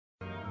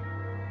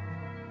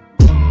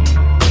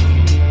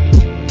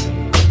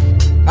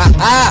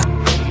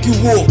¿Qué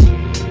hubo?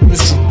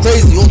 Mr.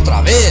 Crazy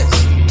otra vez.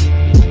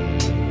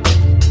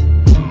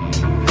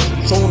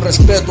 Show un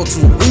respeto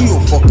to real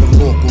fucking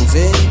locos,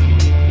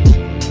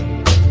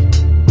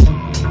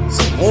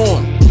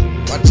 Simón,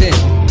 guachen,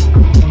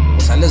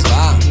 pues ahí les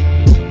va.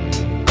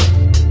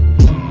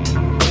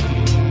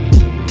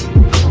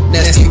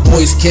 Nasty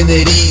Boys,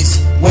 Kennedys,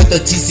 with the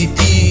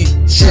TCP,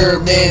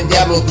 Sherman,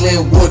 Diablo,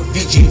 Glenwood,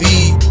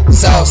 VGV,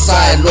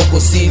 Southside, Loco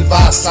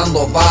Silva,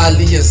 Sandoval,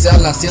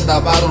 ISL, Hacienda,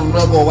 Barón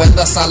Nuevo,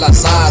 Wenda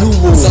Salazar,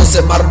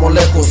 Sunset,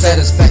 Marmolejo,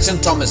 Satisfaction,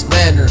 Thomas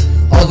Manor.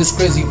 All these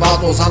crazy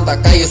vatos anda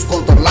calles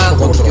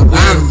controlando, porque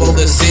we're from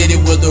the city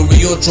where the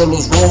Rio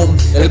Cholos roam.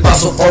 El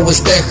Paso, Far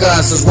West,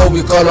 Texas is what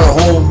we call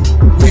our home.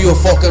 Real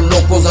fucking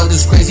locos on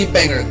these crazy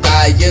banger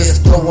calles,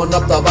 throwing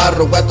up the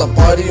barrio at the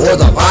party or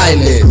the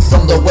violence.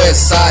 From the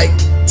west side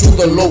to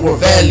the lower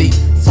valley,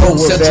 from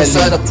central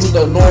side up to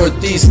the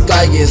northeast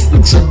calles, we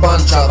trip on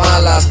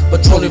chavalas,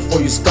 patrolling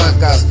for you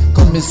skankas.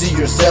 Come and see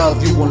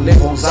yourself, you won't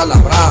live on la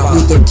brava.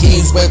 Luther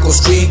King's, Hueco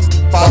Street,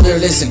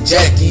 Fatherless and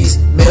Jackies,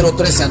 Mero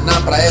 13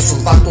 Anambra,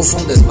 esos vatos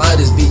son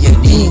desmadres.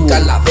 Villení,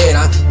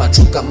 Calavera,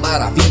 Machuca,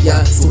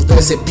 Maravilla, Sur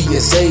 13,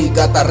 PSA,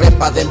 Gata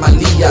Repa de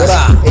Malillas,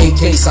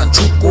 AK San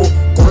Chuco,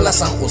 con la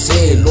San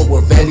José,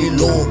 Lower Valley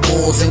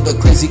locos, and the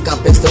crazy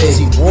campestre.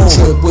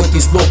 Trip with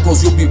these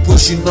locos, you'll be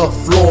pushing up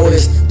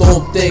floors.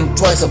 Don't think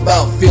twice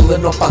about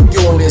filling up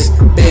panteones.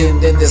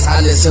 Venden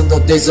desjales in the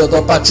days of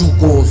the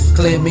pachucos,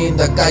 claiming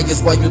the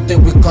calles, why you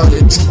think we call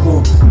it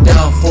chuco.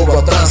 Down for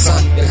a tranza,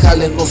 el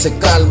jale no se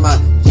calma.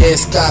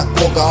 Yesca,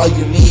 coca, all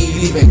you need,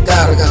 even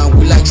carga.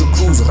 We like to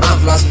cruise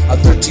ramflas, a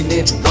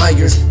 13-inch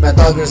wires, mad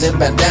doggers and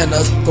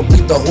bandanas,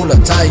 complete the whole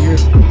attire.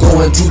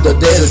 Going to the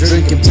desert,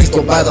 drinking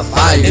Cristo by the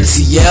fire.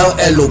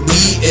 MCL, LOB,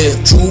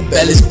 F Troop,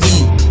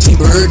 LSP,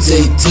 T-Birds,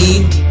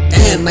 18,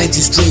 and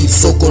 90th Street,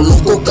 Soco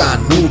Loco,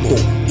 Canudo,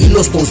 y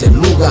los dos en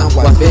Luga,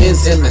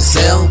 Guafens,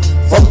 MSL,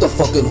 fuck the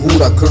fucking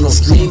Huda, Colonel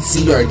Street,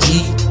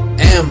 CRG,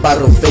 and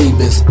Barrio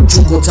Fables,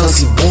 Chuco, Tan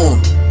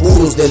Simón,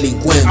 puros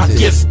delincuentes.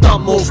 Aquí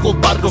estamos, los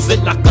barrios de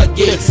la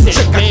calle.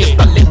 Checa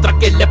esta letra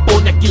que le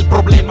pone aquí el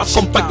problema.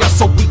 Con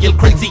payaso y el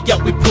crazy, yeah,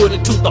 we put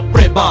it to the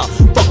prueba.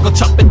 Fuck a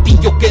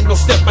chapetillo que no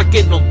sepa,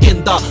 que no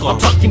entienda. I'm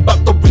talking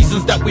about the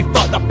reasons that we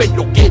fought up en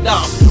lo que era.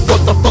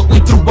 What the fuck we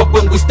threw up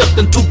when we stepped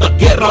into the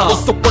guerra. No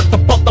support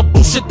about the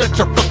bullshit that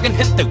your fucking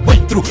gente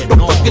went through.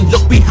 Don't fucking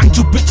look behind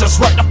you, bitches,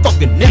 right? I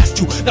fucking asked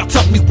you. Now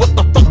tell me what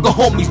the fuck the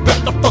homies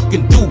better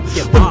fucking do.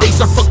 When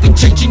days are fucking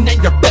changing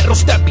and your perro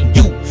stabbing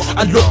you.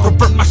 I look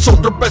over my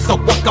shoulder as I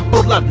walk up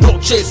por la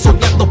noche,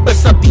 soñando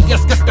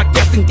pesadillas que hasta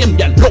que hacen que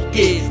me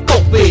aloque.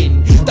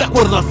 Joven, ¿te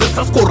acuerdas de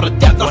esas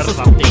correteadas?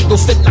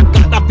 Escupidos en la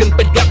cara, bien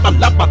peleada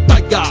la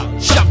batalla.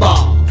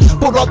 Chava,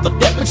 for all the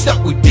damage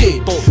that we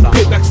did.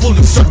 Payback's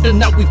fully certain,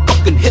 now we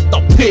fucking hit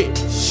the pit.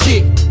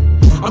 Shit,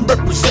 I'm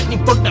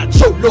representing for that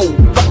cholo.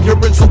 Right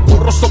here in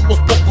Socorro somos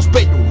pocos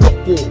pero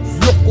locos,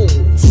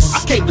 locos.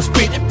 I came to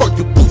spit it for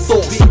you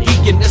putos.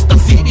 Aquí en esta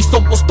city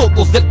somos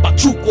todos del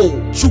Pachuco,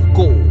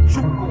 Chuco.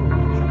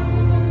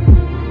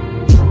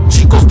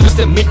 Chicos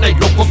 13 midnight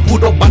locos,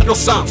 puro barrio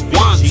San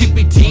Juan.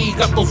 CPT,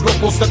 gatos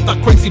locos and the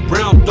crazy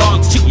brown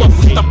dogs.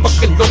 Chihuahuita,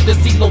 fucking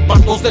lotes y los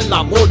barcos de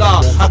la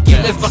mora. Aquí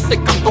les va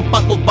este canto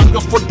pa' los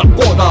barrios for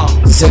Dakota.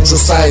 Central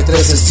Side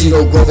 13,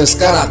 Ciro Brothers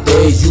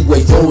Karate,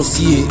 UAO,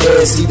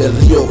 CES y del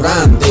Río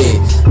Grande.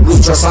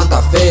 Lucha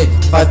Santa Fe,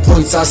 5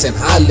 points hacen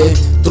jale.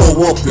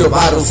 Throw up your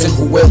barrels and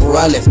whoever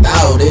I left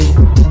out,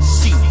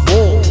 Sí,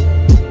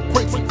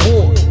 crazy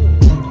boy.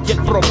 Y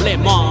el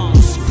problema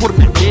es por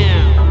meter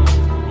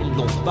en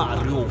los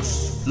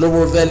barrios.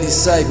 Lower Valley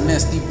Side,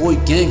 Nasty Boy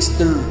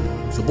Gangster.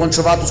 Son buen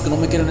chavatos que no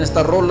me quieren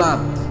esta rola.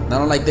 I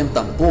don't like them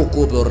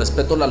tampoco, pero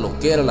respeto la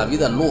loquera, la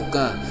vida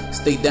loca.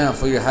 Stay down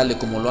for your jale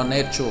como lo han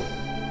hecho.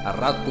 A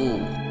rato.